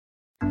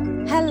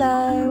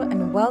Hello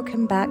and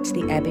welcome back to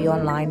the Ebby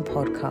Online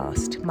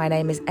podcast. My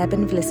name is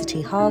Eben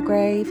Felicity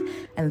Hargrave,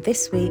 and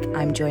this week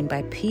I'm joined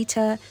by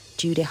Peter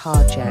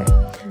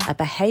Judodihardjo, a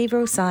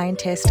behavioural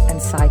scientist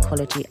and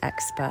psychology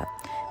expert.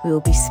 We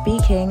will be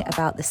speaking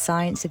about the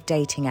science of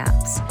dating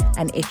apps,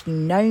 and if you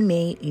know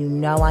me, you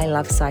know I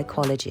love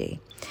psychology.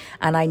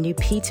 And I knew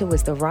Peter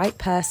was the right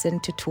person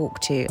to talk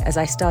to as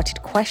I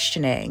started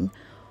questioning,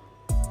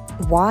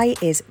 why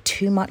is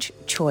too much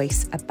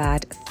choice a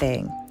bad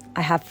thing?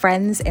 I have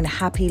friends in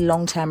happy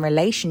long-term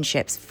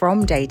relationships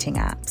from dating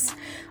apps.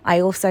 I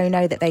also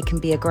know that they can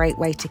be a great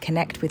way to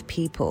connect with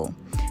people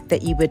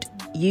that you would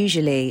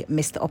usually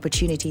miss the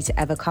opportunity to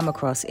ever come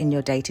across in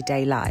your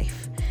day-to-day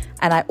life.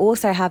 And I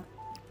also have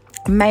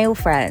male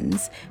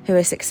friends who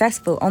are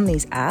successful on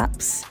these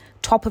apps,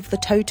 top of the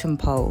totem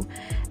pole,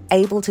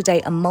 able to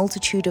date a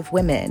multitude of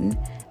women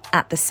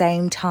at the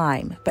same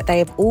time. But they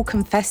have all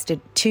confessed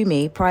it to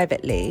me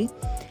privately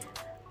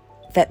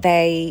that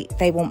they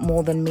want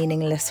more than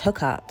meaningless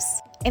hookups.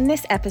 In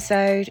this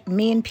episode,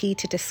 me and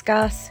Peter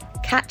discuss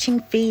catching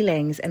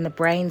feelings and the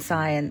brain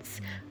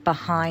science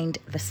behind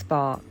the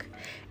spark,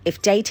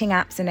 if dating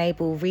apps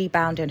enable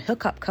rebound and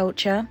hookup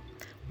culture,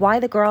 why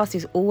the grass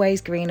is always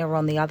greener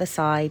on the other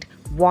side,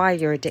 why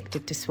you're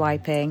addicted to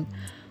swiping.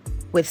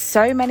 With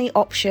so many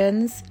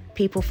options,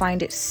 people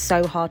find it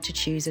so hard to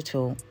choose at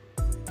all.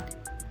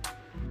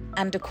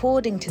 And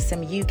according to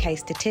some UK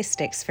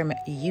statistics from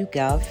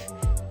YouGov,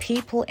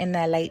 people in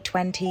their late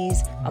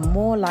 20s are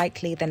more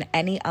likely than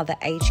any other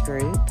age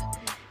group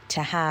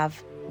to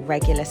have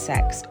regular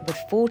sex, with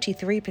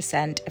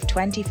 43% of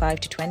 25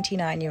 to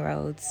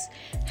 29-year-olds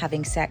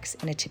having sex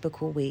in a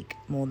typical week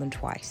more than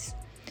twice.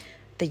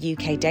 The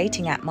UK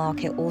dating app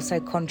market also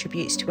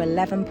contributes to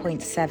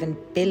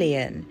 11.7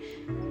 billion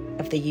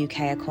of the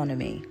UK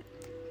economy.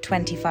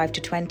 25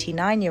 to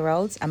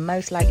 29-year-olds are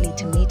most likely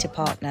to meet a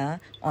partner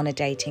on a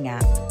dating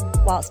app,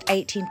 whilst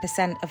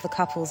 18% of the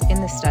couples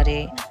in the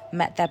study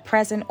met their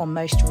present or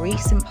most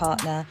recent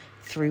partner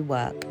through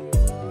work.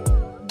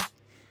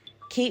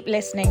 Keep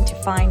listening to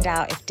find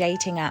out if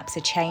dating apps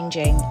are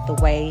changing the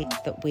way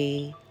that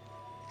we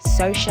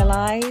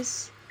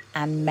socialise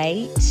and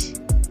mate,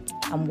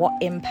 and what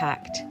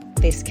impact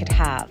this could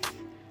have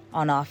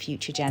on our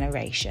future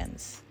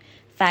generations.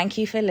 Thank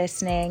you for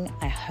listening.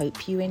 I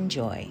hope you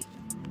enjoy.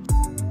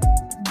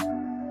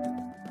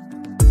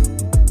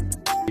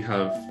 We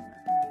have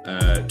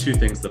two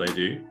things that I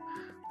do.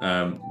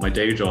 My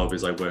day job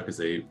is I work as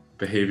a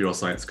behavioural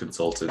science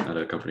consultant at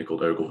a company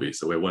called Ogilvy.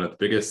 So we're one of the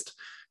biggest,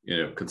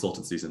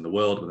 consultancies in the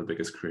world, one of the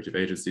biggest creative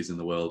agencies in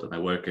the world. And I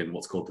work in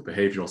what's called the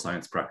behavioural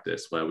science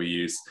practice, where we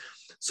use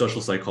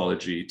social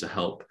psychology to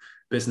help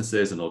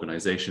businesses and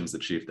organizations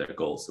achieve their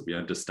goals. So we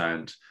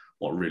understand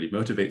what really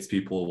motivates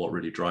people, what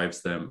really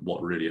drives them,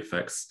 what really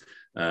affects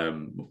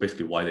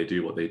basically why they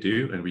do what they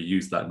do. And we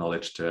use that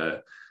knowledge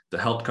to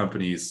help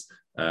companies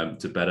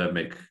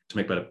to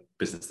make better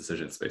business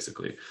decisions,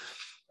 basically.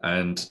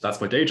 And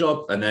that's my day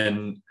job. And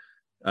then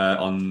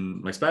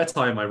on my spare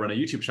time, I run a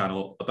YouTube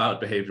channel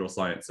about behavioral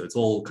science. So it's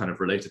all kind of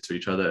related to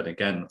each other. And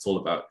again, it's all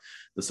about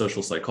the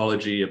social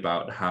psychology,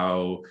 about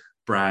how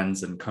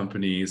brands and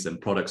companies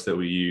and products that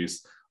we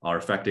use are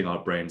affecting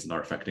our brains and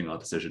are affecting our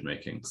decision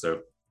making.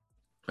 So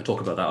I talk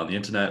about that on the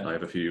internet. I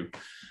have a few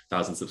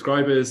thousand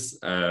subscribers.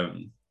 So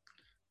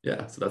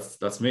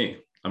that's me.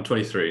 I'm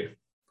 23.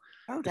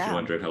 Oh, damn. If you're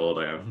wondering how old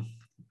I am.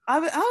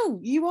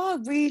 You are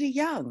really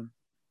young.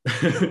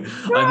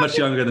 I'm much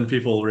younger than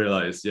people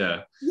realize.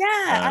 Yeah.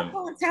 I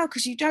can't tell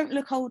because you don't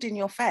look old in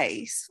your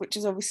face, which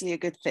is obviously a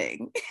good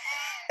thing.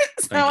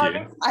 So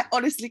I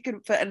honestly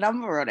couldn't put a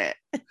number on it.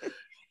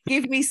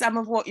 Give me some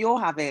of what you're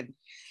having.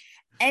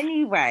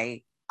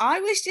 Anyway, I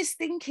was just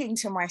thinking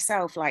to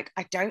myself, I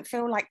don't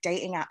feel like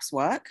dating apps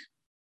work.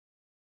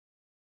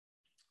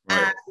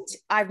 Right. And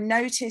I've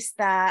noticed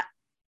that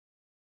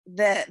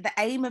the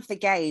aim of the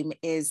game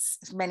is,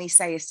 many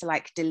say, is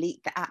to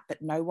delete the app,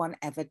 but no one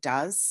ever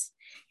does.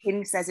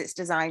 Hinge says it's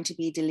designed to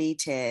be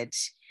deleted,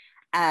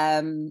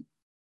 but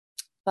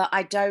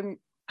I don't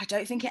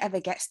think it ever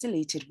gets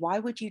deleted. Why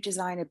would you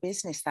design a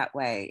business that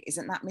way?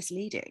 Isn't that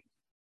misleading?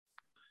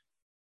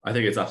 I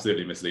think it's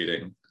absolutely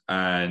misleading,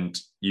 and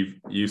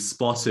you've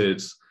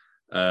spotted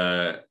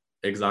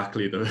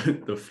exactly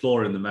the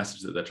flaw in the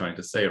message that they're trying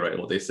to say. Right,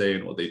 what they say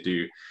and what they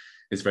do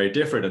is very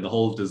different, and the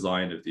whole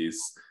design of these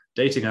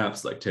dating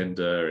apps like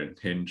Tinder and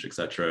Hinge,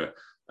 etc.,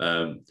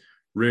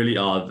 really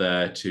are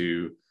there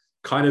to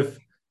kind of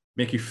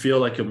make you feel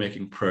like you're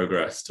making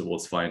progress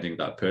towards finding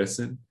that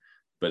person,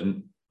 but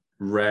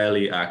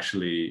rarely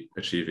actually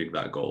achieving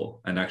that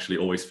goal, and actually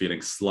always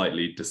feeling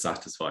slightly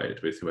dissatisfied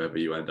with whoever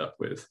you end up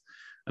with.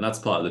 And that's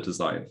part of the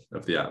design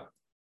of the app.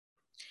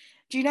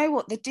 Do you know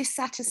what? The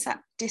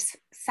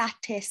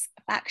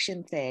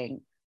dissatisfaction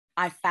thing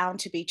I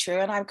found to be true.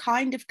 And I'm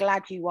kind of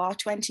glad you are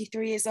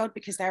 23 years old,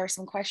 because there are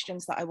some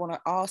questions that I want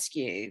to ask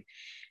you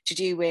to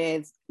do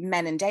with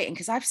men and dating.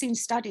 Because I've seen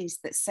studies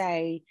that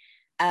say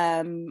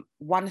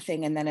one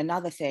thing and then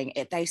another thing.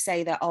 They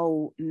say that,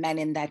 men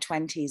in their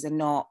 20s are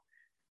not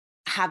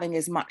having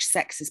as much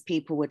sex as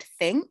people would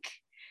think.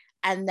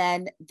 And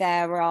then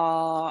there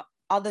are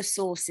other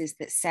sources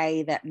that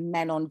say that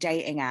men on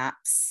dating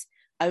apps,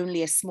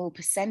 only a small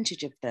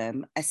percentage of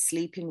them are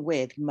sleeping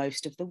with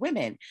most of the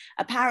women.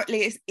 Apparently,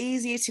 it's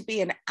easier to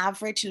be an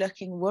average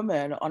looking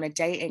woman on a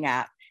dating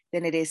app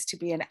than it is to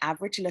be an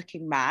average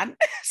looking man.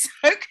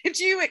 So could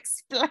you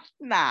explain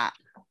that?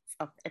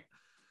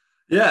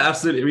 Yeah,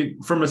 absolutely. I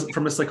mean,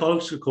 from a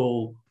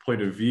psychological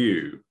point of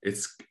view,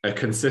 it's a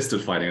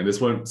consistent finding, and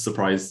this won't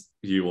surprise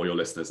you or your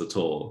listeners at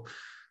all,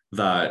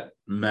 that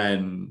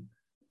men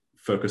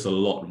focus a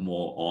lot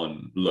more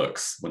on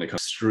looks when it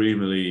comes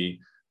extremely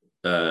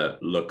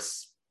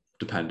looks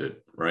dependent,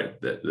 right?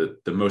 The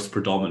most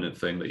predominant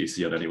thing that you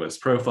see on anyone's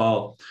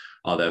profile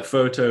are their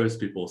photos.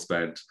 People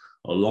spend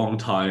a long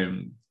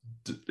time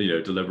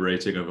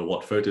deliberating over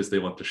what photos they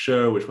want to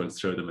show, which ones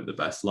show them in the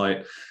best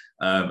light,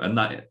 and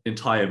that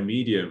entire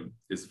medium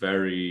is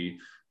very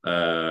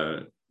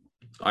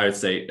I would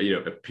say,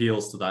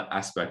 appeals to that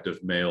aspect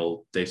of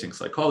male dating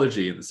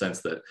psychology, in the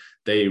sense that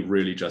they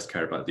really just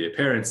care about the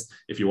appearance.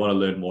 If you want to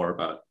learn more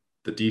about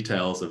the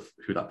details of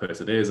who that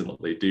person is and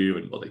what they do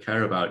and what they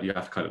care about, you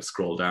have to kind of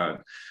scroll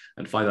down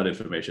and find that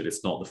information.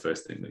 It's not the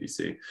first thing that you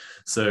see.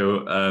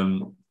 So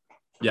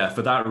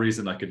for that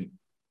reason, I can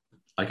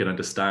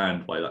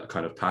understand why that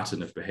kind of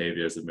pattern of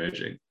behavior is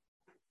emerging.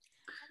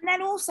 And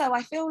then also,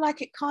 I feel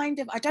like it kind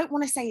of, I don't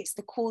want to say it's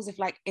the cause of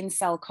like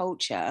incel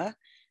culture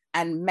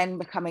and men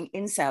becoming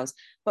incels,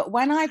 but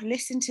when I've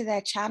listened to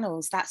their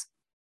channels, that's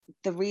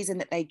the reason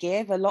that they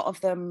give. A lot of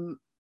them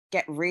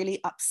get really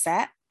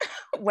upset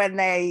when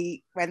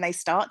they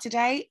start to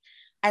date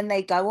and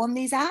they go on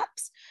these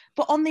apps.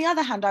 But on the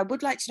other hand, I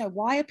would like to know,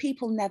 why are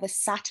people never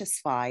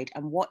satisfied,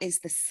 and what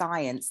is the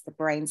science, the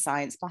brain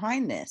science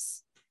behind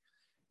this?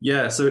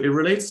 Yeah, so it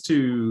relates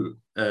to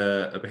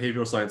a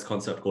behavioral science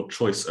concept called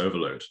choice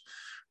overload,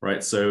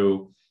 right?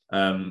 So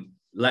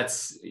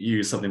let's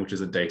use something which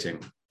is in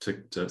dating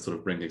to sort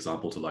of bring the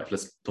example to life.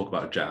 Let's talk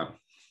about jam.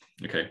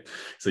 Okay,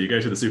 so you go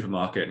to the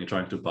supermarket and you're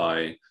trying to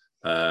buy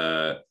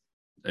a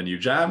new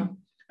jam,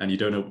 and you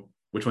don't know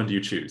which one do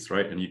you choose,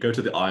 right? And you go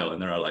to the aisle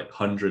and there are like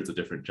hundreds of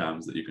different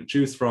jams that you can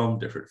choose from,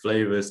 different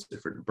flavors,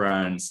 different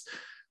brands.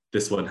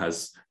 This one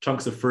has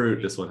chunks of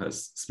fruit, this one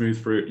has smooth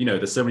fruit.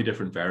 There's so many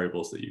different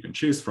variables that you can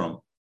choose from.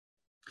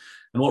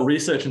 And what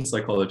research in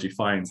psychology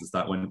finds is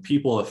that when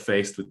people are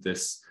faced with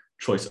this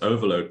choice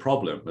overload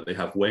problem, where they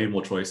have way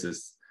more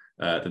choices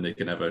than they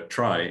can ever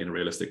try in a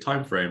realistic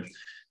time frame,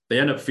 they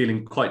end up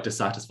feeling quite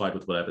dissatisfied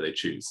with whatever they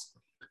choose.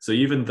 So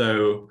even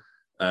though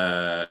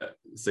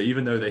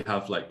they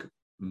have like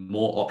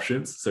more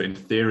options, so in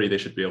theory they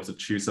should be able to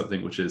choose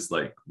something which is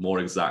like more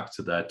exact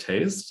to their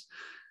taste,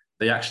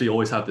 they actually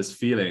always have this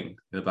feeling in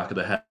the back of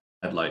their head,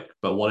 like,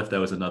 but what if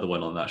there was another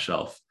one on that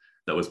shelf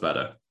that was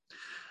better?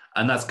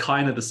 And that's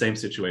kind of the same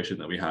situation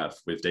that we have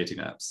with dating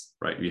apps,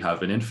 right? We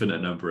have an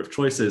infinite number of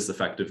choices.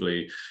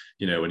 Effectively,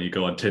 when you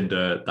go on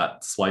Tinder,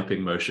 that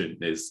swiping motion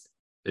is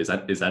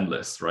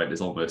endless, right? It's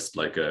almost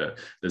like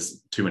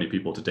there's too many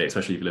people to date,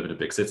 especially if you live in a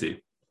big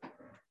city.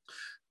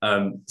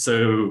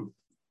 So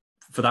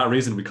for that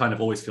reason, we kind of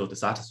always feel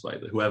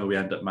dissatisfied, that whoever we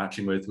end up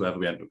matching with, whoever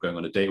we end up going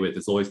on a date with,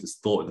 there's always this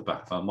thought in the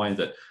back of our mind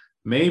that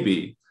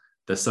maybe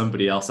there's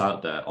somebody else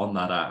out there on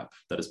that app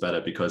that is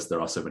better because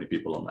there are so many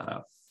people on that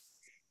app.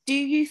 Do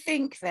you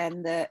think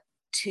then that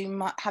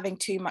having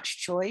too much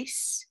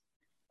choice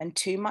and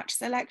too much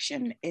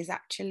selection is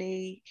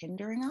actually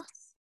hindering us?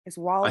 As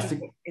wild as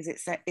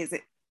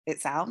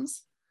it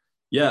sounds?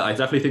 Yeah, I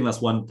definitely think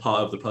that's one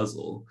part of the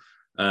puzzle.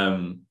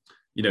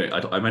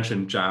 I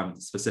mentioned jam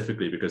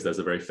specifically because there's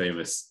a very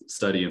famous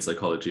study in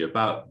psychology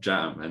about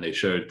jam, and they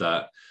showed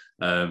that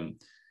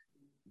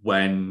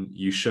when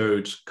you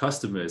showed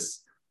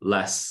customers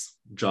less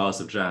jars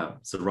of jam,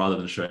 so rather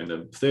than showing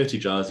them 30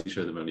 jars, you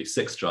show them only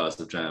 6 jars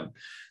of jam,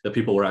 that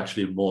people were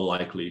actually more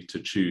likely to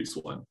choose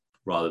one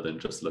rather than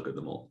just look at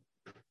them all.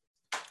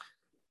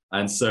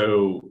 And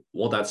so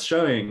what that's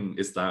showing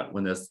is that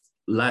when there's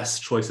less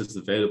choices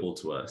available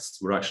to us,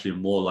 we're actually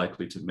more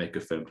likely to make a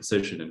firm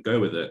decision and go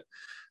with it,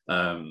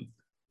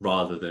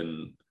 rather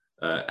than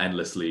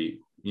endlessly,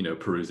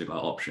 perusing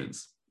our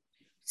options.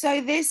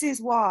 So this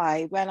is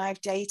why when I've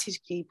dated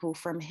people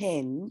from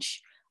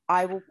Hinge,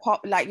 I will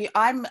pop, like,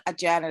 I'm a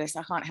journalist,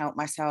 I can't help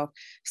myself.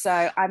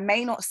 So I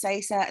may not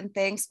say certain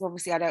things.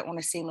 Obviously, I don't want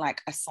to seem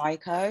like a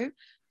psycho,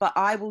 but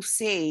I will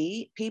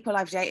see people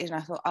I've dated and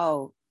I thought,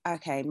 oh,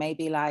 okay,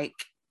 maybe like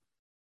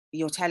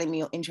you're telling me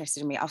you're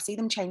interested in me. I'll see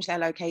them change their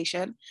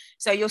location.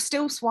 So you're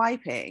still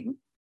swiping.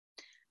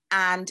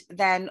 And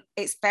then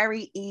it's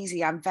very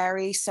easy. I'm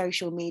very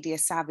social media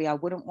savvy. I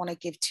wouldn't want to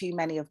give too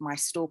many of my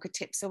stalker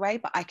tips away,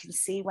 but I can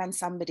see when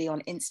somebody on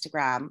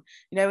Instagram,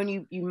 when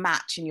you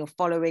match and you're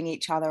following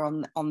each other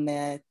on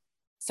the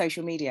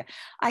social media,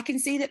 I can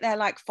see that they're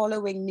like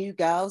following new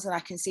girls, and I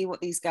can see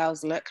what these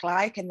girls look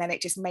like. And then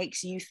it just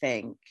makes you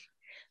think,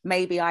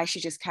 maybe I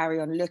should just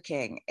carry on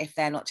looking if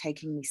they're not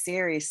taking me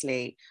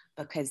seriously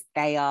because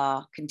they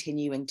are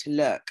continuing to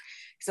look.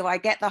 So I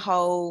get the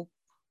whole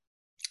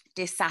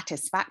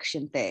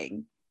dissatisfaction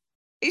thing,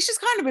 it's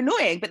just kind of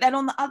annoying. But then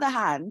on the other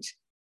hand,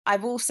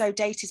 I've also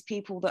dated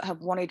people that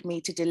have wanted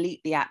me to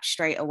delete the app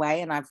straight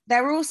away. And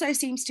there also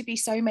seems to be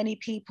so many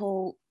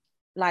people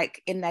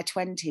like in their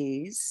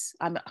 20s,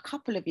 I'm a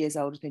couple of years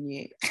older than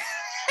you,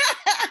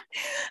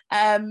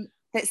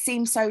 that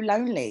seem so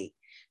lonely.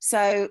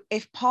 So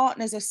if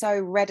partners are so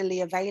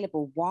readily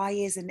available, why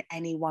isn't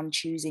anyone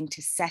choosing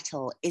to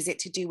settle? Is it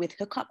to do with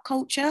hookup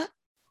culture,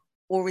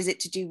 or is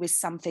it to do with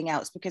something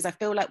else? Because I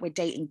feel like we're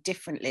dating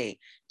differently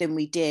than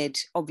we did,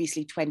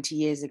 obviously 20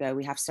 years ago.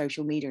 We have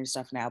social media and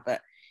stuff now, but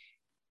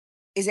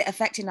is it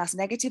affecting us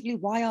negatively?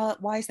 Why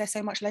is there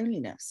so much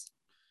loneliness?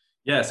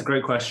 Yeah, it's a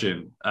great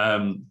question. I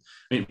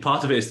mean,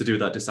 part of it is to do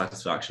with that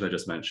dissatisfaction I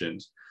just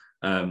mentioned.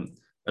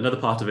 Another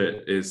part of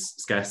it is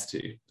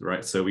scarcity,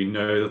 right? So we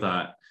know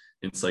that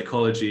in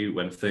psychology,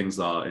 when things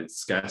are in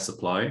scarce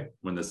supply,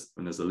 when there's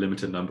a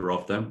limited number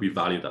of them, we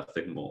value that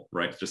thing more,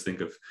 right? Just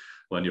think of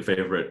when your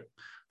favorite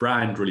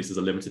brand releases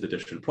a limited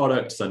edition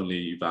product, suddenly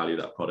you value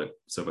that product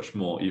so much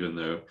more, even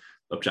though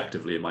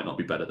objectively it might not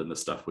be better than the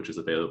stuff which is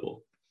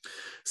available.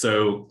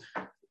 So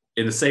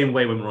in the same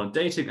way, when we're on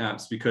dating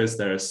apps, because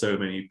there are so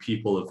many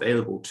people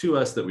available to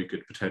us that we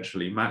could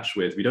potentially match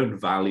with, we don't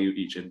value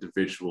each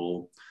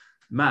individual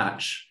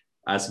match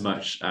as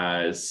much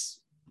as,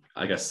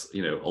 I guess,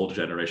 older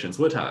generations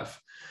would have.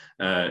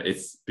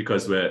 It's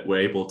because we're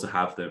able to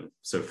have them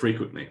so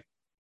frequently,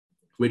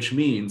 which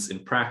means in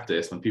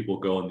practice, when people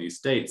go on these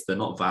dates, they're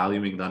not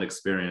valuing that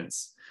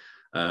experience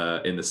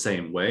in the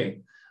same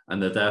way. And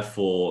they're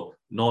therefore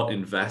not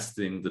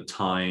investing the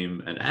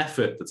time and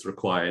effort that's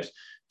required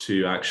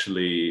to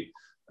actually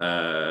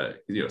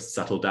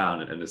settle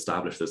down and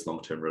establish those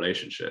long-term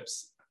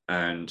relationships.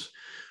 And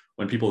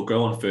when people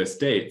go on first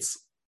dates,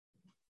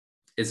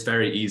 it's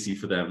very easy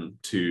for them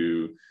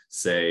to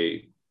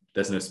say,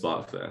 there's no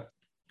spark there,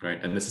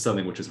 right? And this is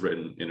something which is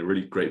written in a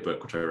really great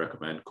book, which I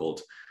recommend,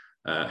 called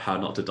How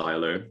Not to Die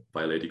Alone,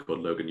 by a lady called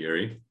Logan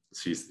Ury.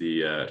 She's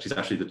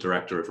actually the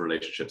director of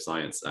relationship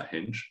science at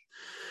Hinge.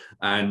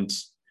 And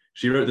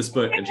she wrote this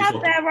book. And she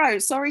have their own,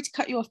 sorry to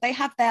cut you off, they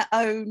have their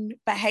own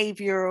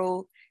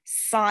behavioral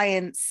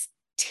science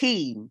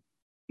team,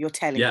 you're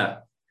telling me?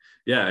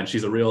 Yeah, and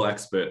she's a real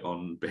expert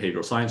on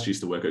behavioral science. She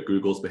used to work at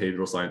Google's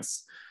behavioral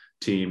science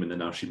team, and then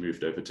now she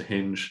moved over to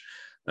Hinge.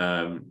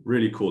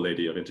 Really cool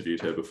lady. I've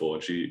interviewed her before,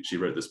 and she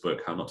wrote this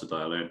book, How Not to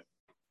Die Alone.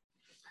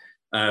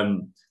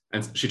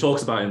 And she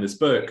talks about in this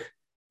book,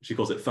 she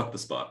calls it "fuck the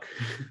spark,"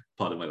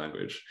 part of my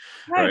language.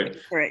 No, right?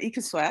 For it. You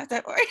can swear,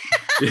 don't worry.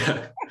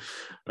 Yeah,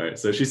 right.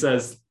 So she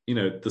says,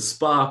 the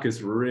spark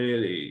is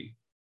really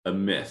a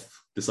myth.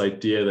 This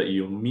idea that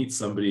you'll meet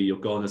somebody, you'll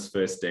go on this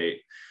first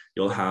date,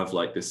 you'll have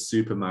like this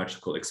super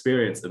magical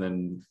experience, and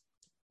then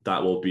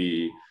that will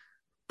be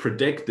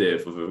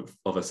predictive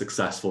of a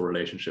successful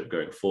relationship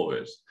going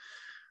forward.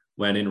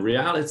 When in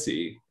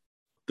reality,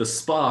 the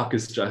spark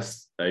is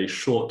just a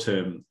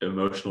short-term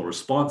emotional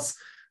response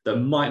that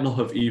might not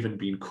have even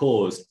been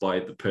caused by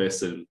the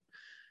person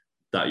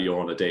that you're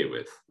on a date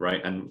with,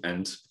 right?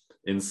 And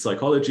in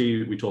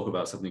psychology, we talk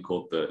about something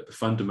called the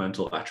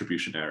fundamental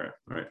attribution error,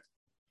 right?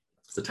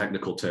 It's a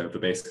technical term for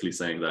basically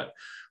saying that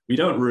we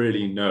don't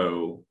really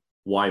know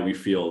why we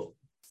feel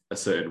a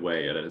certain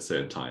way at a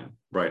certain time,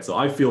 right? So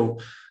I feel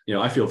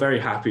very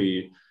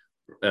happy.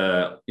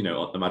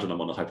 Imagine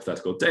I'm on a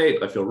hypothetical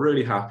date. I feel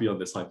really happy on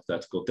this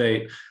hypothetical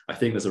date. I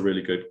think there's a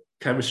really good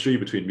chemistry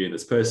between me and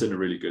this person, a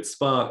really good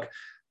spark.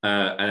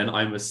 And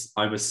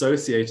I'm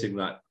associating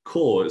that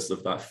cause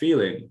of that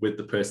feeling with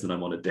the person that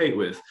I'm on a date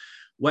with,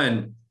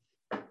 when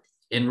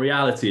in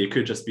reality, it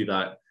could just be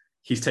that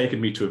he's taken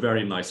me to a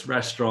very nice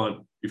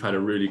restaurant, we've had a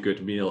really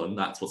good meal, and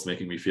that's what's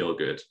making me feel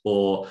good.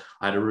 Or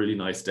I had a really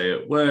nice day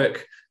at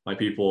work, my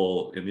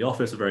people in the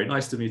office are very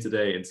nice to me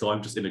today, and so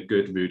I'm just in a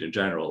good mood in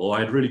general. Or I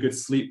had really good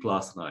sleep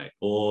last night.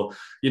 Or,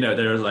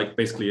 there are like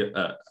basically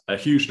a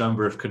huge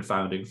number of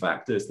confounding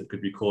factors that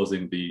could be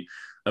causing the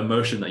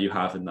emotion that you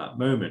have in that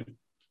moment.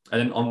 And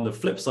then on the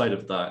flip side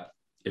of that,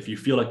 if you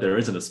feel like there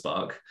isn't a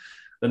spark,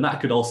 then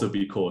that could also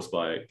be caused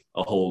by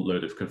a whole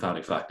load of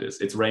confounding factors.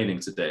 It's raining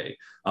today,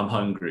 I'm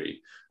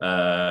hungry,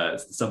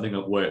 something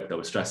at work that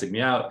was stressing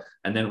me out,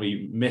 and then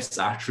we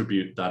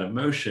misattribute that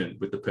emotion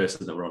with the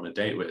person that we're on a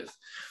date with.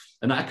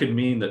 And that could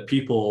mean that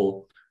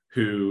people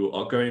who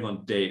are going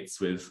on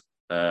dates with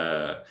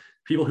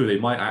people who they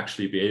might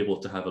actually be able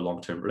to have a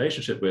long-term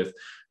relationship with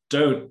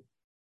don't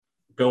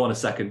go on a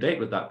second date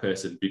with that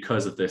person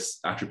because of this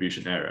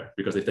attribution error,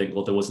 because they think,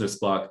 well, there was no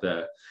spark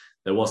there,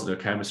 there wasn't no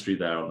chemistry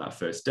there on that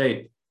first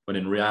date, when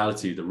in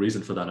reality, the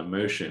reason for that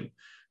emotion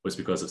was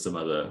because of some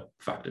other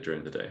factor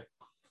during the day.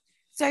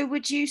 So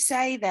would you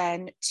say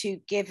then to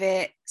give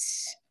it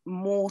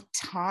more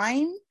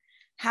time?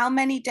 How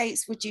many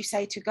dates would you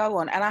say to go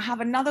on? And I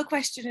have another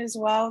question as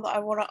well that I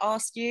want to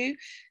ask you.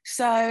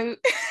 So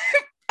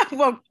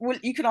well,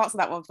 you can answer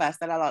that one first,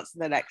 then I'll answer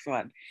the next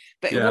one.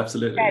 But yeah,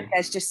 absolutely.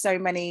 There's just so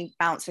many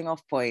bouncing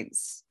off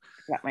points,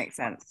 if that makes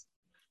sense.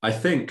 I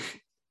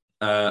think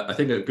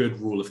a good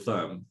rule of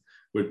thumb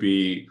would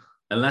be,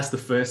 unless the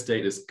first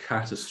date is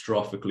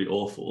catastrophically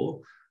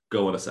awful,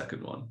 go on a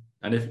second one,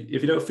 And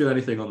if you don't feel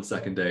anything on the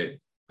second date,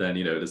 then,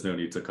 there's no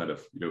need to kind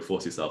of,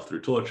 force yourself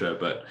through torture.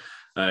 But,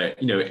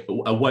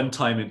 a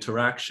one-time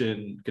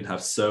interaction can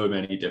have so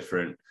many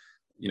different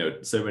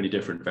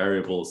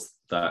variables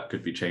that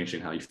could be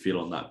changing how you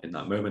feel in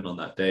that moment, on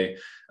that day,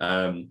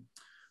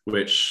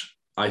 which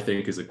I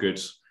think is a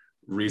good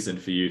reason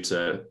for you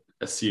to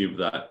assume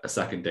that a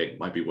second date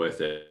might be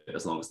worth it,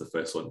 as long as the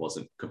first one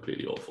wasn't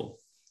completely awful.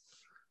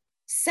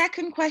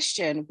 Second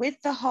question, with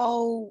the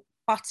whole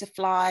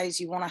butterflies,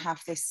 you want to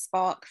have this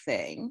spark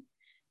thing,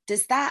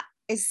 is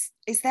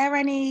there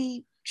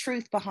any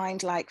truth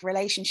behind like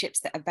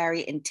relationships that are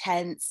very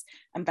intense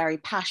and very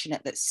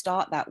passionate that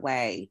start that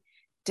way?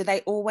 Do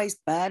they always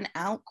burn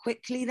out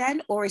quickly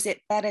then? Or is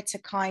it better to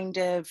kind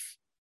of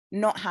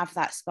not have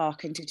that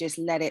spark and to just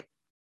let it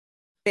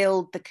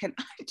build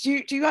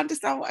do you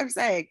understand what I'm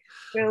saying?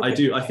 I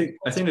do. I think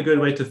a good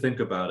way to think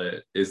about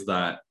it is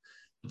that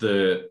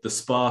the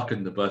spark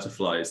and the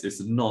butterflies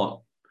is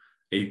not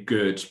a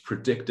good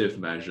predictive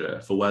measure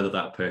for whether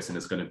that person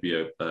is going to be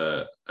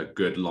a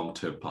good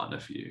long-term partner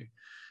for you,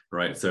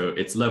 right? So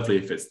it's lovely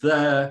if it's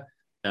there,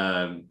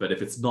 but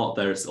if it's not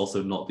there, it's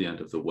also not the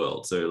end of the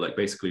world. So like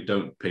basically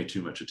don't pay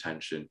too much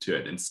attention to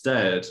it.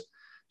 Instead,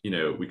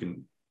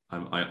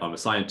 I'm a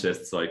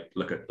scientist, so I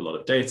look at a lot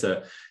of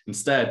data.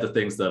 Instead, the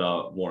things that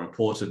are more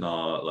important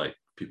are like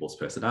people's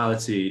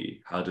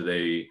personality. How do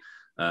they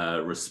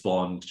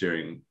respond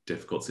during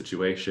difficult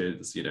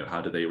situations?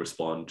 How do they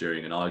respond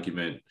during an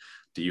argument?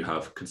 Do you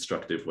have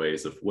constructive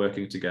ways of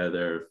working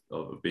together,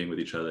 of being with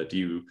each other? Do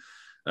you,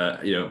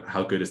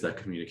 how good is that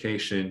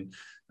communication?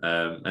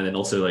 And then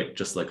also like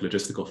just like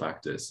logistical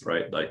factors,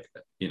 right? Like,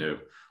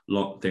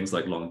 things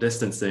like long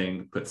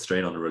distancing put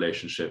strain on a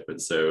relationship.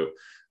 And so,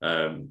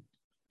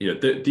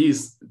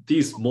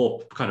 these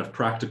more kind of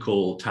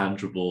practical,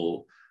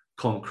 tangible,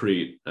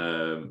 concrete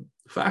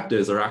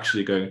factors are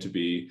actually going to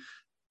be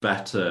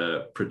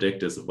better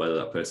predictors of whether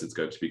that person's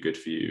going to be good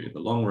for you in the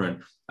long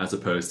run, as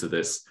opposed to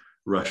this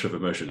rush of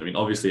emotion. I mean,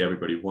 obviously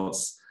everybody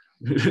wants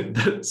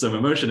some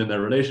emotion in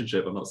their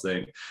relationship. I'm not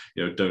saying,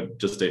 don't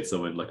just date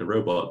someone like a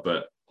robot,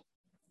 but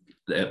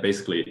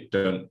basically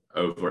don't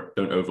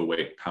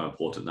overweight how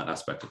important that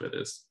aspect of it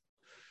is.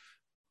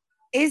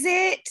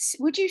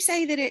 Would you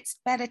say that it's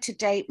better to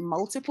date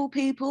multiple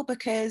people?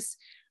 Because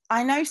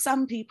I know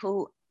some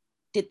people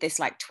did this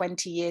like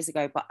 20 years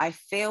ago, but I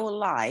feel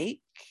like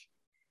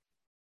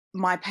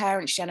my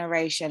parents'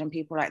 generation and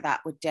people like that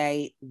would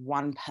date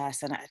one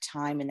person at a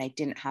time, and they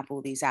didn't have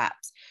all these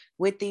apps.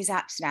 With these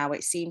apps now,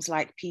 it seems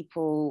like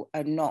people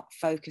are not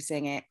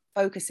focusing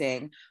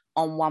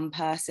on one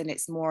person.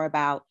 It's more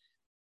about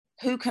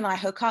who can I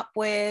hook up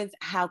with,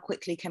 how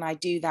quickly can I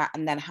do that,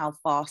 and then how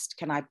fast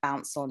can I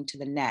bounce on to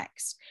the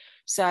next.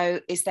 So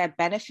is there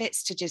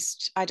benefits to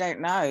just, I don't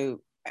know,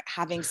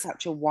 having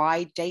such a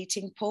wide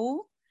dating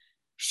pool?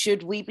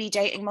 Should we be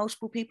dating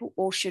multiple people,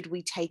 or should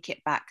we take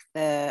it back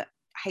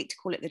I hate to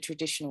call it the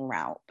traditional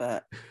route,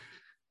 but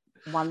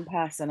one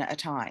person at a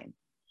time?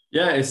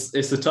 Yeah, it's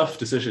a tough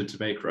decision to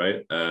make,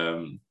 right?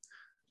 I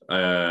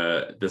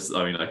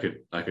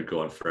could go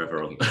on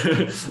forever on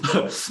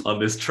on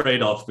this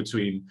trade-off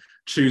between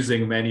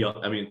choosing many.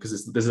 I mean,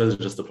 because this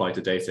doesn't just apply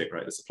to dating,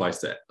 right? This applies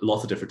to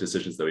lots of different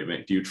decisions that we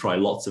make. Do you try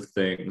lots of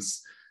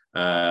things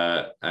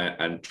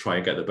and try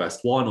and get the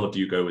best one, or do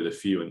you go with a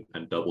few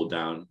and double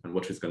down, and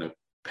which is going to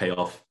pay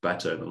off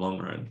better in the long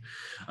run?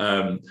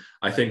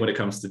 I think when it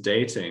comes to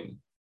dating,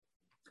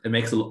 it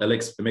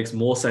makes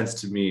more sense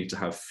to me to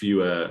have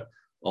fewer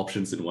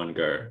options in one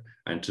go,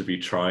 and to be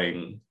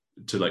trying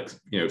to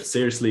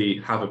seriously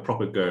have a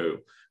proper go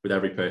with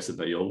every person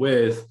that you're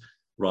with,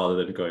 rather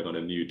than going on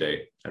a new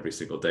date every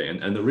single day.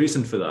 And the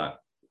reason for that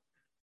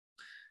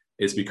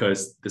is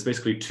because there's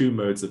basically two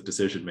modes of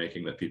decision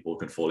making that people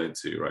can fall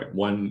into, right?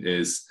 One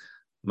is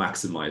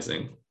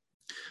maximizing.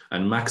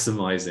 And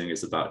maximizing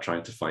is about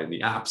trying to find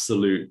the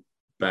absolute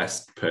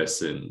best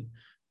person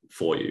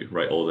for you,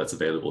 right? All that's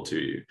available to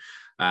you.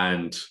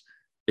 And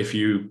if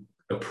you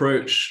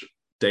approach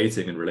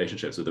dating and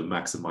relationships with a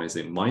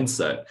maximizing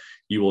mindset,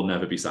 you will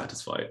never be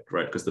satisfied,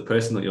 right? Because the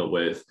person that you're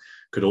with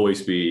could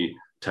always be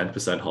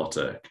 10%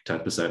 hotter,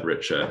 10%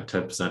 richer,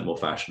 10% more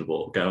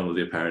fashionable, get on with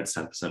your parents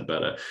 10%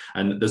 better.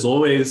 And there'll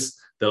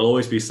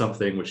always be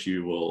something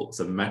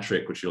some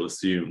metric which you'll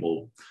assume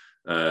will,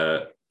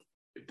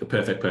 the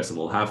perfect person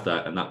will have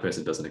that, and that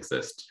person doesn't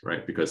exist,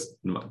 right? Because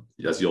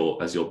as your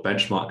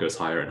benchmark goes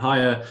higher and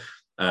higher,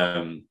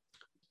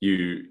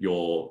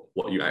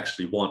 what you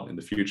actually want in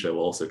the future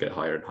will also get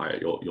higher and higher.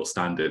 Your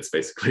standards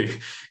basically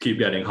keep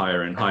getting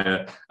higher and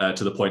higher,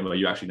 to the point where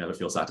you actually never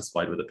feel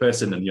satisfied with the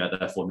person, and yet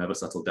therefore never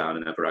settle down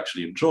and never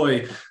actually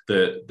enjoy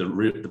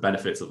the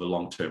benefits of a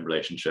long-term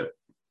relationship.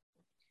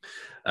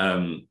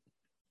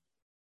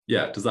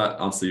 Does that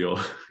answer your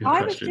question?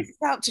 I was just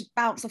about to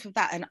bounce off of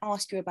that and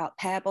ask you about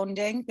pair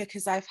bonding,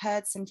 because I've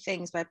heard some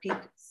things where people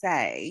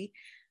say,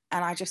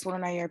 and I just want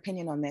to know your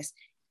opinion on this,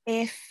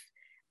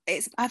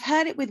 I've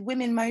heard it with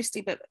women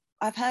mostly, but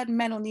I've heard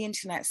men on the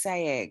internet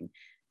saying,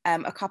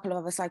 a couple of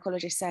other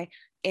psychologists say,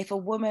 if a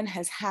woman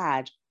has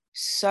had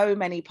so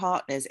many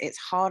partners, it's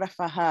harder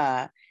for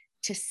her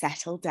to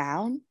settle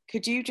down.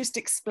 Could you just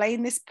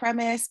explain this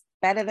premise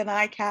better than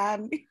I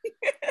can?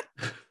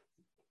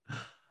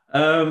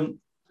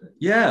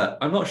 Yeah,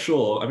 I'm not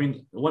sure. I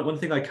mean, one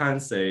thing I can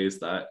say is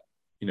that,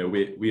 you know,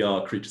 we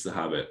are creatures of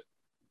habit,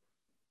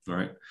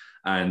 right?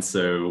 And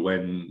so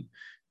when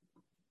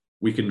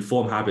we can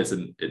form habits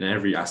in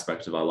every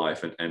aspect of our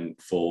life, and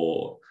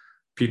for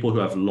people who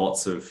have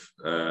lots of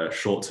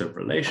short-term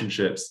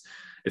relationships,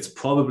 it's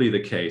probably the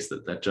case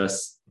that they're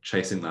just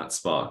chasing that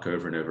spark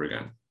over and over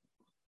again,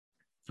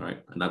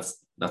 right? And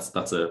that's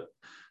a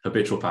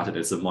habitual pattern.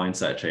 It's a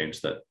mindset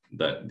change that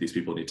these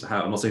people need to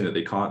have. I'm not saying that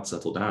they can't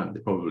settle down;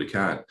 they probably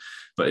can,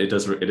 but it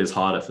is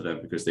harder for them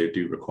because they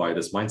do require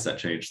this mindset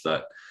change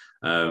that,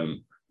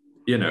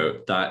 you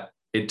know, that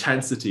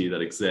intensity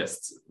that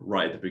exists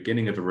right at the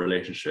beginning of a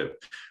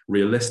relationship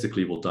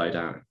realistically will die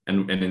down.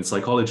 And in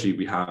psychology,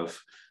 we have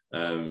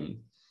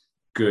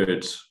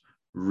good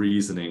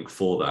reasoning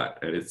for that,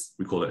 and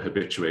we call it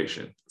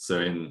habituation.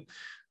 So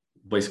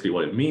basically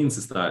what it means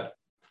is that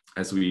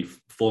as we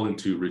fall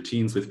into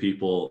routines with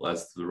people,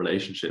 as the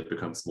relationship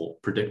becomes more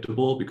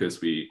predictable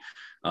because we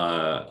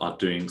are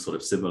doing sort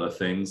of similar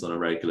things on a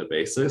regular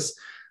basis,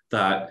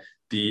 that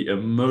the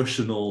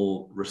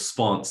emotional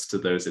response to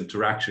those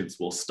interactions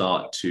will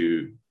start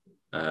to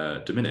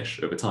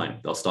diminish over time.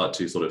 They'll start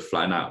to sort of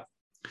flatten out.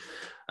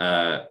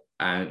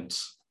 And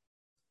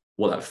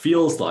what that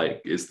feels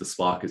like is the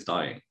spark is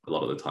dying a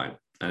lot of the time.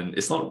 And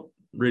it's not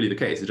really the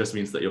case. It just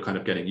means that you're kind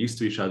of getting used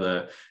to each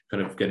other,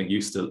 kind of getting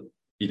used to,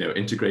 you know,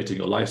 integrating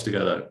your lives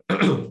together.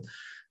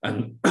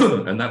 and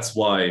that's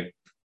why,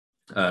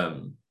 you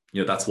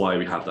know, that's why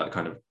we have that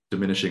kind of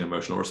diminishing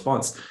emotional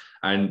response.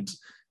 And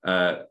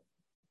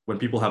when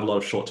people have a lot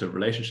of short-term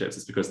relationships,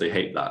 it's because they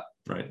hate that,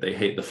 right? They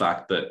hate the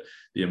fact that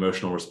the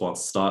emotional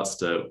response starts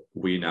to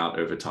wean out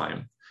over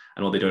time.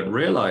 And what they don't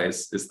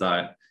realize is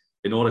that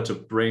in order to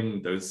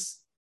bring those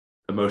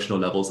emotional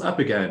levels up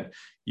again,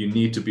 you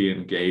need to be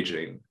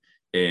engaging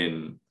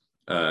in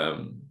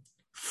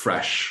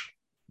fresh,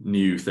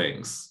 new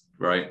things,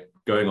 right?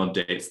 Going on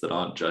dates that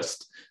aren't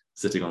just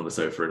sitting on the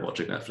sofa and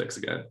watching Netflix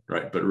again,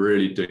 right? But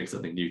really doing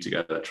something new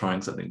together,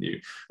 trying something new.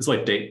 That's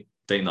why date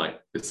night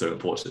is so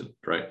important,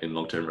 right? In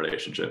long-term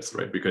relationships,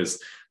 right?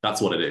 Because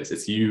that's what it is.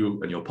 It's you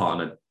and your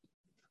partner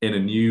in a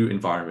new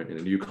environment, in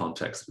a new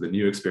context, with a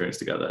new experience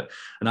together.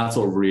 And that's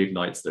what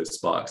reignites those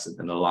sparks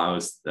and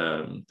allows,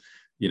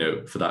 you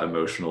know, for that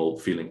emotional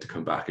feeling to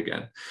come back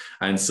again.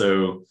 And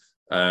so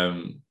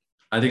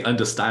I think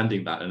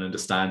understanding that and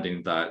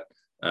understanding that,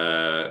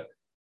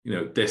 you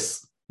know,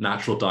 this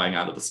natural dying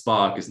out of the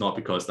spark is not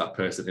because that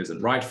person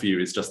isn't right for you.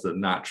 It's just the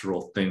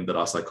natural thing that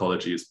our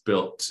psychology is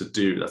built to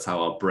do. That's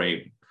how our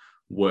brain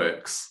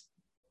works.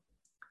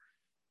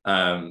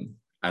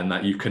 And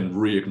that you can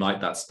reignite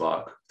that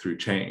spark through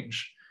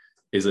change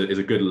is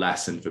a good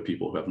lesson for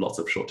people who have lots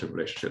of short-term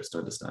relationships to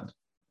understand.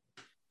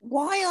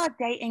 Why are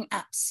dating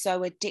apps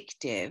so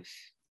addictive?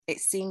 It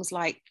seems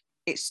like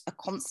it's a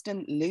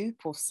constant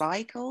loop or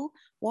cycle.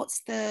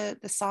 What's the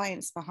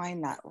science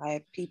behind that?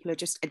 Why people are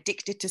just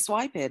addicted to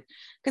swiping?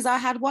 Because I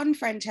had one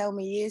friend tell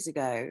me years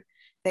ago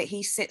that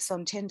he sits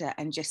on Tinder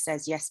and just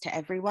says yes to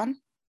everyone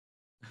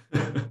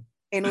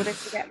in order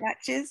to get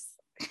matches.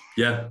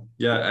 Yeah,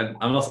 and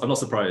I'm not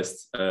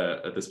surprised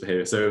at this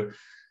behavior. So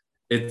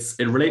it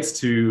relates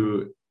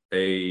to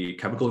a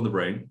chemical in the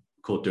brain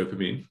called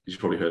dopamine, you've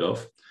probably heard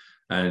of.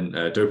 And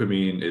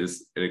dopamine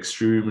is an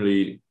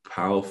extremely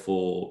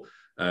powerful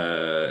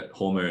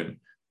hormone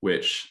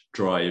which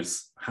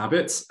drives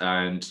habits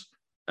and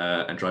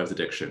drives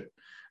addiction.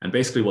 And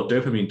basically what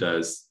dopamine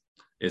does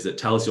is it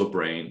tells your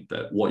brain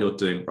that what you're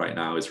doing right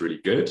now is really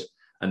good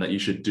and that you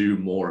should do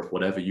more of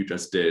whatever you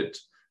just did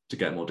to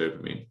get more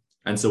dopamine.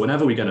 And so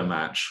whenever we get a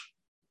match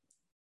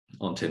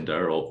on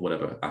Tinder or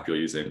whatever app you're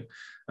using,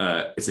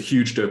 it's a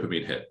huge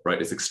dopamine hit, right?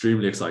 It's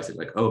extremely exciting.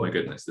 Like, oh my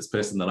goodness, this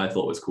person that I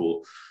thought was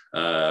cool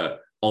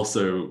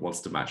also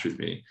wants to match with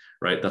me,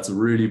 right? That's a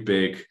really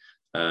big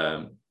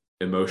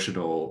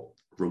emotional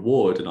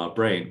reward in our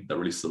brain that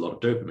releases a lot of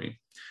dopamine.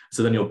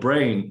 So then your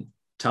brain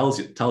tells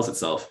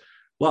itself,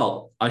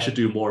 well, I should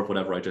do more of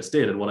whatever I just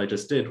did. And what I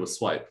just did was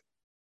swipe.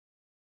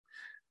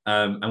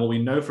 And what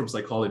we know from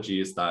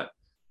psychology is that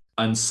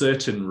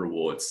uncertain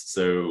rewards,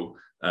 so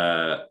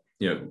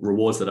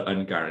rewards that are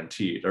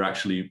unguaranteed, are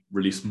actually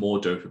release more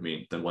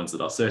dopamine than ones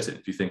that are certain.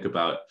 If you think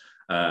about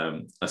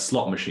a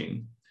slot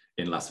machine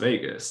in Las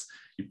Vegas,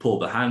 you pull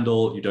the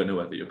handle, you don't know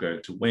whether you're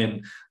going to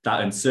win.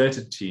 That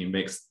uncertainty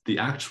makes the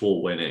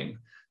actual winning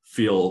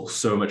feel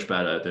so much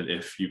better than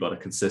if you got a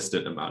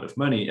consistent amount of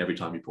money every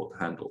time you pull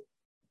the handle.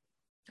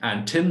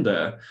 And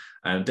Tinder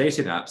and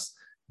dating apps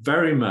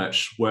very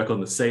much work on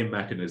the same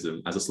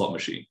mechanism as a slot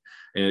machine.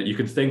 You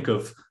can think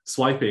of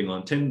swiping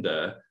on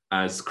Tinder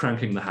as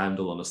cranking the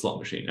handle on a slot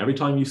machine. Every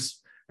time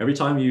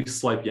you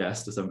swipe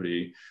yes to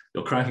somebody,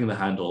 you're cranking the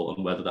handle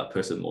on whether that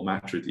person will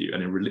match with you.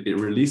 And it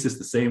releases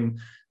the same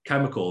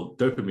chemical,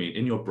 dopamine,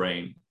 in your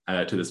brain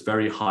to this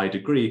very high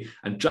degree.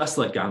 And just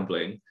like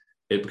gambling,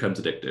 it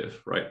becomes addictive,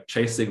 right?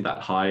 Chasing that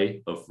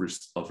high of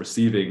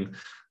receiving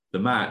the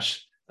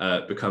match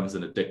becomes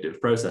an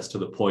addictive process to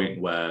the point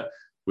where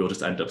we'll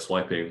just end up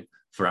swiping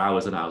for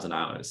hours and hours and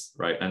hours,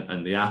 right?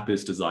 And the app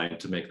is designed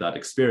to make that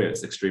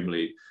experience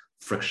extremely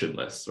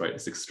frictionless, right?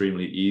 It's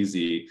extremely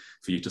easy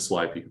for you to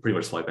swipe. You can pretty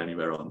much swipe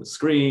anywhere on the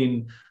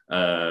screen.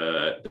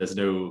 There's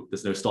no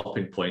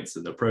stopping points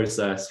in the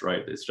process,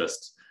 right? It's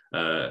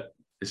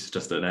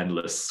just an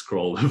endless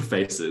scroll of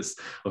faces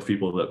of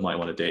people that might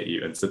want to date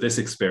you. And so this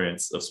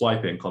experience of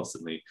swiping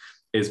constantly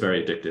is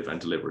very addictive and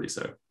deliberately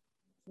so.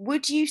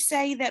 Would you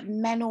say that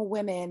men or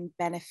women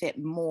benefit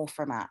more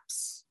from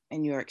apps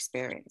in your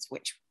experience?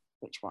 Which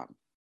one?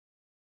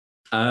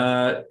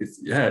 It's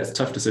a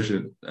tough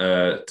decision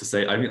to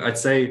say. I mean, I'd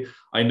say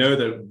I know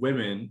that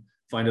women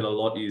find it a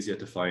lot easier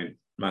to find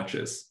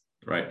matches,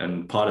 right?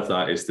 And part of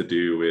that is to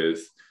do with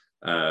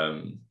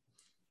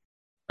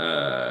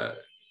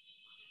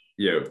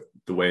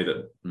the way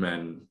that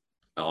men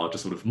are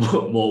just sort of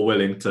more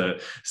willing to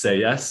say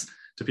yes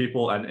to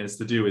people, and it's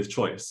to do with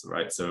choice,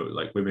 right? So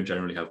like women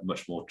generally have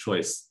much more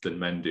choice than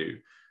men do,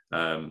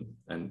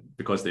 and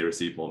because they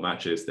receive more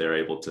matches, they're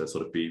able to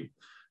sort of be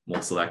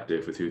more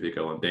selective with who they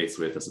go on dates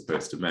with, as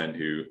opposed to men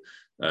who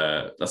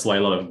that's why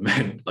a lot of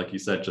men, like you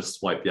said, just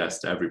swipe yes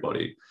to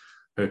everybody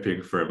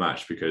hoping for a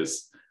match,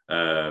 because they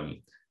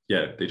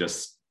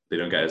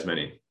don't get as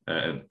many,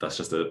 and that's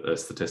just a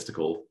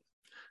statistical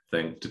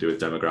thing to do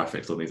with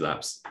demographics on these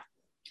apps.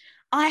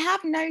 I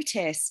have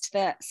noticed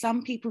that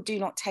some people do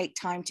not take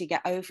time to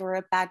get over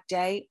a bad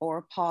day or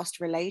a past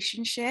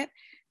relationship,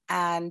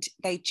 and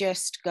they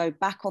just go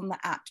back on the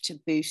app to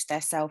boost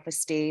their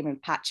self-esteem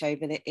and patch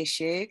over the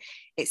issue.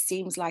 It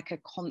seems like a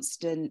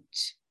constant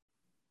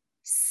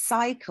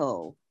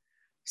cycle.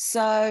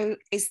 So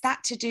is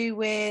that to do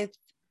with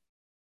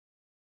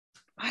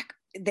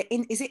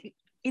is it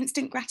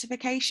instant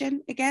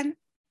gratification again?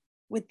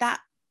 Would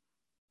that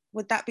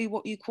be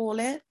what you call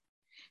it?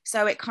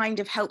 So it kind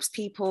of helps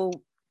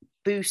people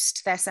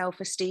boost their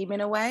self-esteem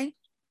in a way?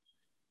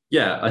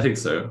 Yeah, I think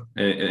so.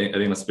 I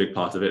think that's a big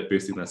part of it,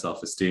 boosting their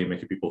self-esteem,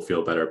 making people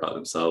feel better about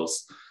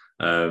themselves.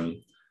 But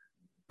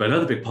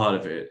another big part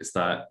of it is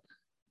that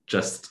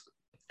just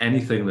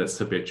anything that's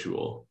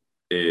habitual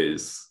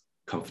is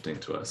comforting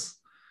to us,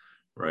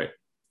 right?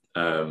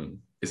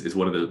 It's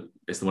one of the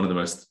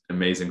most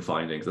amazing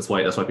findings. That's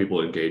why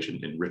people engage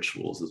in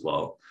rituals as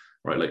well,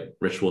 right? Like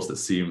rituals that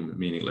seem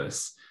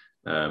meaningless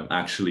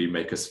actually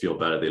make us feel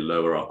better. They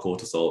lower our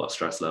cortisol, our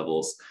stress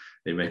levels.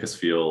 They make us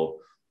feel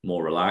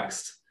more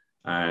relaxed.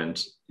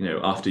 And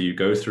after you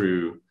go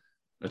through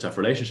a tough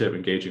relationship,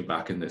 engaging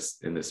back in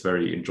this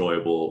very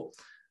enjoyable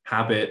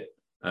habit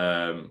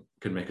can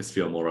make us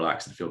feel more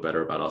relaxed and feel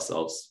better about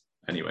ourselves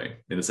anyway,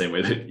 in the same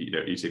way that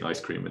eating ice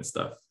cream and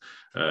stuff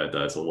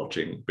does, or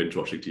binge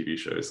watching TV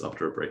shows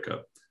after a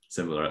breakup.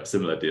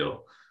 Similar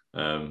deal.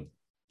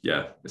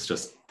 It's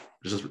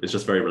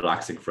just very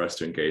relaxing for us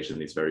to engage in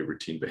these very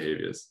routine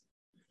behaviors.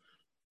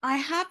 I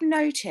have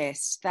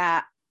noticed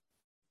that,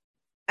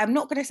 I'm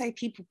not going to say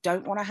people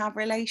don't want to have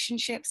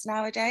relationships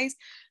nowadays,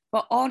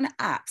 but on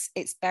apps,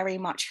 it's very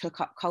much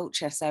hookup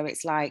culture. So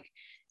it's like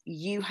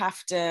you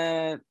have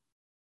to,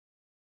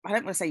 I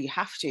don't want to say you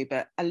have to,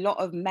 but a lot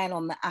of men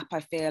on the app,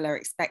 I feel, are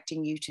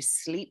expecting you to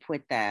sleep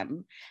with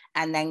them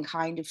and then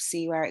kind of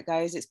see where it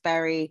goes. It's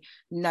very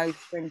no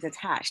strings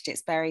attached.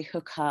 It's very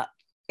hookup.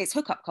 It's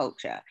hookup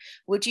culture.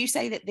 Would you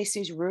say that this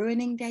is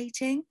ruining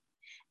dating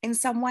in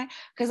some way?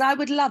 Because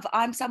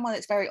I'm someone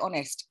that's very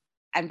honest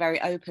and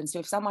very open. So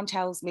if someone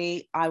tells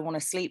me I want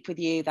to sleep with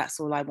you, that's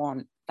all I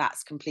want,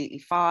 that's completely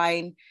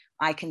fine.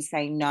 I can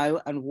say no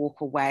and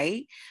walk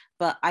away.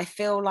 But I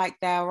feel like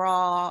there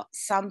are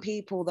some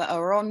people that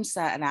are on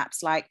certain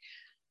apps, like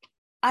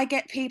I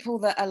get people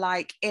that are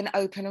like in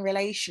open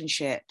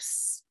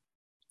relationships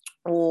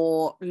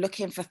or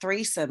looking for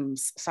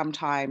threesomes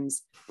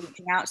sometimes,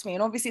 reaching out to me.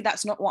 And obviously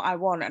that's not what I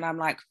want. And I'm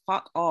like,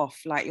 fuck off.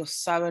 Like, you're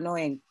so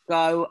annoying.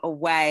 Go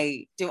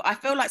away. I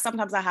feel like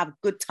sometimes I have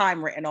good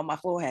time written on my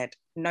forehead.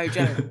 No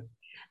joke.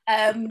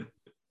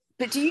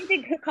 But do you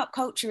think hookup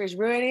culture is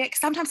ruining it?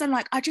 Sometimes I'm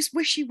like, I just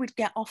wish you would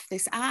get off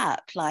this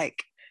app.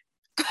 Like,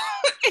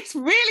 it's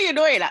really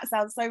annoying. That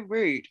sounds so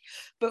rude.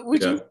 But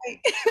would you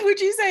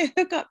say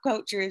hookup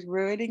culture is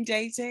ruining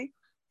dating?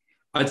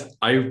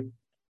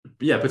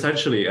 Yeah,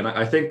 potentially. And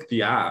I think the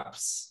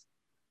apps,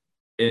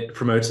 it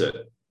promotes it,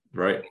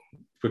 right?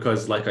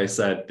 Because like I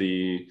said,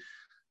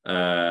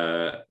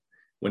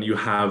 when you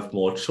have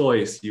more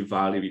choice, you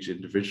value each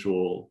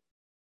individual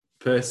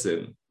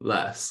person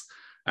less.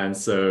 And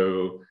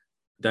so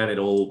then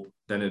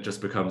it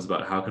just becomes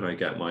about how can I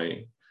get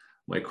my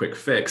quick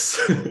fix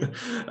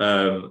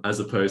as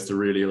opposed to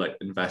really like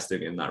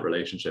investing in that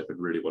relationship and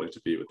really wanting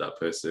to be with that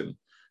person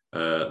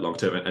long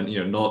term.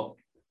 And not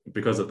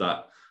because of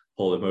that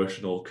whole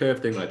emotional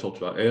curve thing that I talked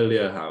about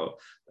earlier, how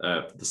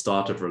the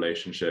start of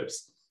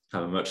relationships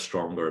have a much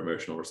stronger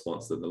emotional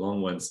response than the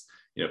long ones.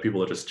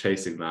 People are just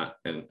chasing that,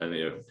 and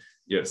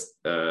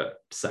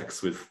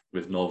sex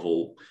with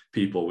novel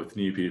people, with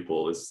new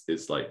people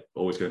is like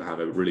always going to have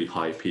a really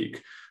high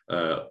peak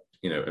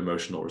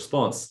emotional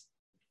response,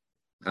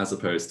 as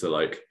opposed to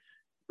like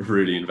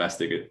really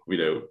investing it,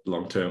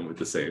 long term with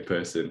the same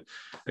person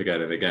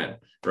again and again,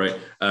 right?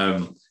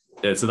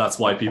 So that's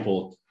why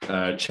people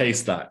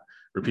chase that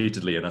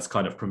repeatedly, and that's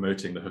kind of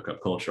promoting the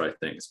hookup culture, I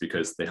think, is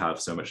because they have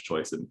so much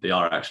choice and they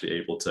are actually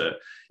able to,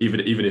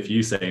 even if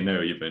you say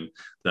no, even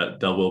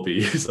that there will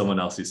be someone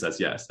else who says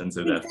yes, and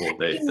so therefore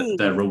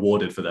they're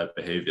rewarded for their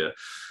behavior.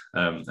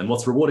 And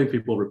what's rewarding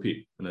people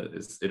repeat, and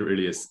it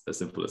really is as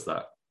simple as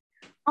that.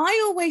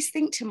 I always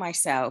think to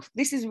myself,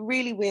 this is a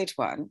really weird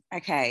one.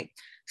 Okay,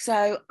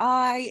 so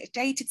I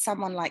dated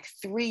someone like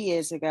 3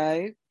 years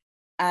ago.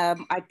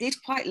 I did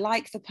quite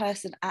like the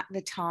person at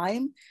the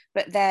time,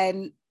 but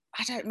then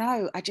I don't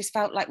know, I just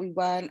felt like we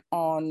weren't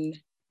on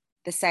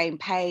the same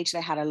page. They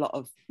had a lot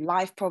of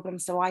life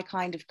problems, so I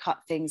kind of cut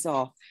things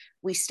off.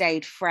 We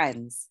stayed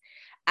friends.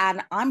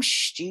 And I'm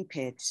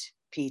stupid,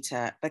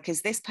 Peter,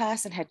 because this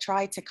person had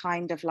tried to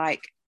kind of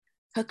like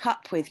hook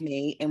up with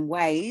me in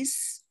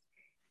ways,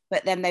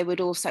 but then we would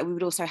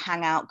also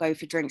hang out, go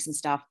for drinks and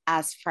stuff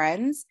as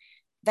friends.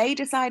 They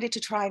decided to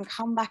try and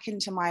come back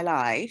into my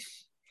life,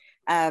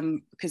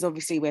 because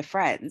obviously we're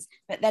friends,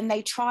 but then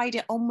they tried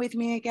it on with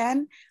me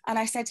again. And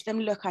I said to them,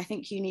 look, I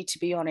think you need to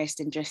be honest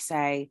and just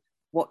say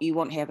what you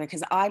want here,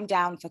 because I'm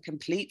down for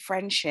complete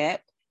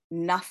friendship.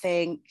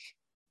 Nothing,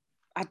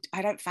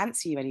 I don't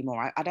fancy you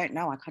anymore. I don't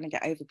know, I kind of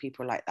get over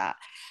people like that.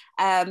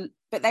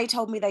 But they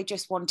told me they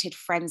just wanted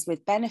friends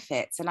with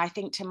benefits. And I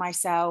think to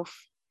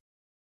myself,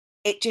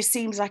 it just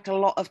seems like a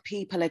lot of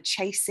people are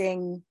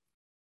chasing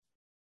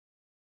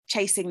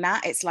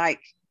that. It's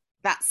like,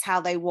 that's how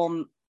they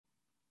want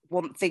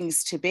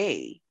things to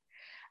be.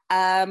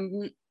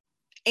 In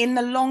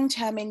the long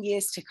term, in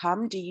years to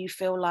come, do you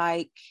feel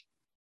like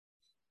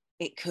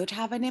it could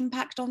have an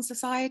impact on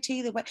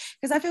society?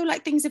 Because I feel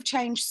like things have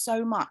changed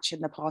so much in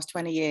the past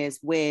 20 years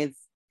with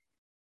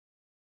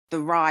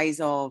the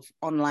rise of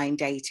online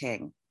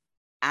dating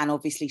and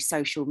obviously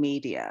social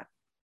media.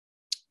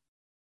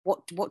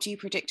 What do you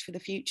predict for the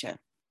future?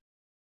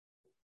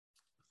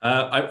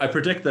 I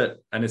predict that,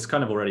 and it's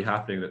kind of already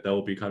happening, that there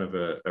will be kind of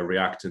a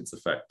reactance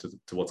effect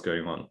to what's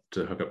going on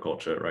to hookup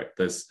culture, right?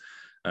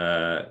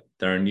 There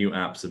are new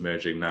apps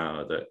emerging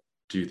now that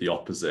do the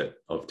opposite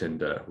of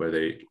Tinder, where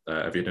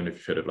I don't know if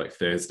you've heard of like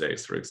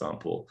Thursdays, for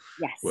example,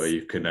 yes, where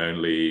you can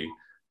only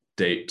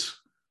date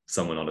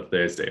someone on a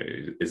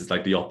Thursday. It's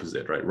like the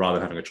opposite, right? Rather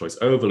than having a choice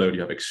overload,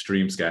 you have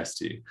extreme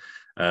scarcity.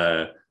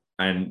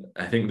 And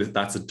I think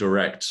that's a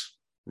direct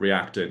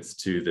reactance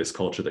to this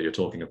culture that you're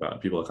talking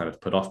about. People are kind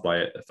of put off by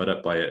it, fed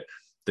up by it.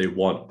 They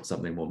want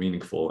something more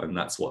meaningful, and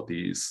that's what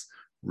these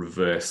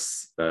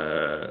reverse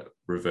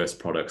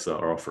products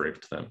are offering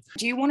to them.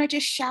 Do you want to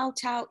just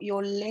shout out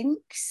your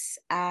links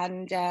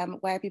and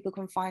where people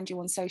can find you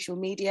on social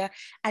media,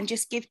 and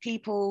just give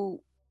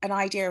people an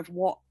idea of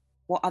what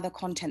other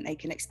content they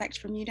can expect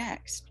from you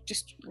next?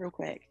 Just real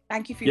quick.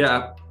 Thank you for your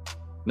time.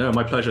 No,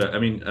 my pleasure. I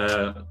mean,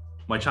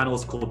 my channel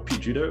is called Pete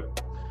Judo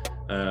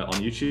on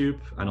YouTube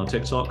and on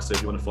TikTok. So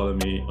if you want to follow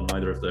me on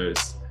either of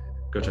those,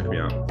 go check me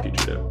out, Pete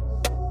Judo.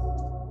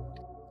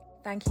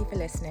 Thank you for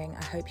listening.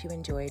 I hope you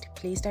enjoyed.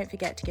 Please don't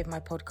forget to give my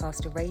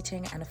podcast a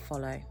rating and a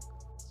follow.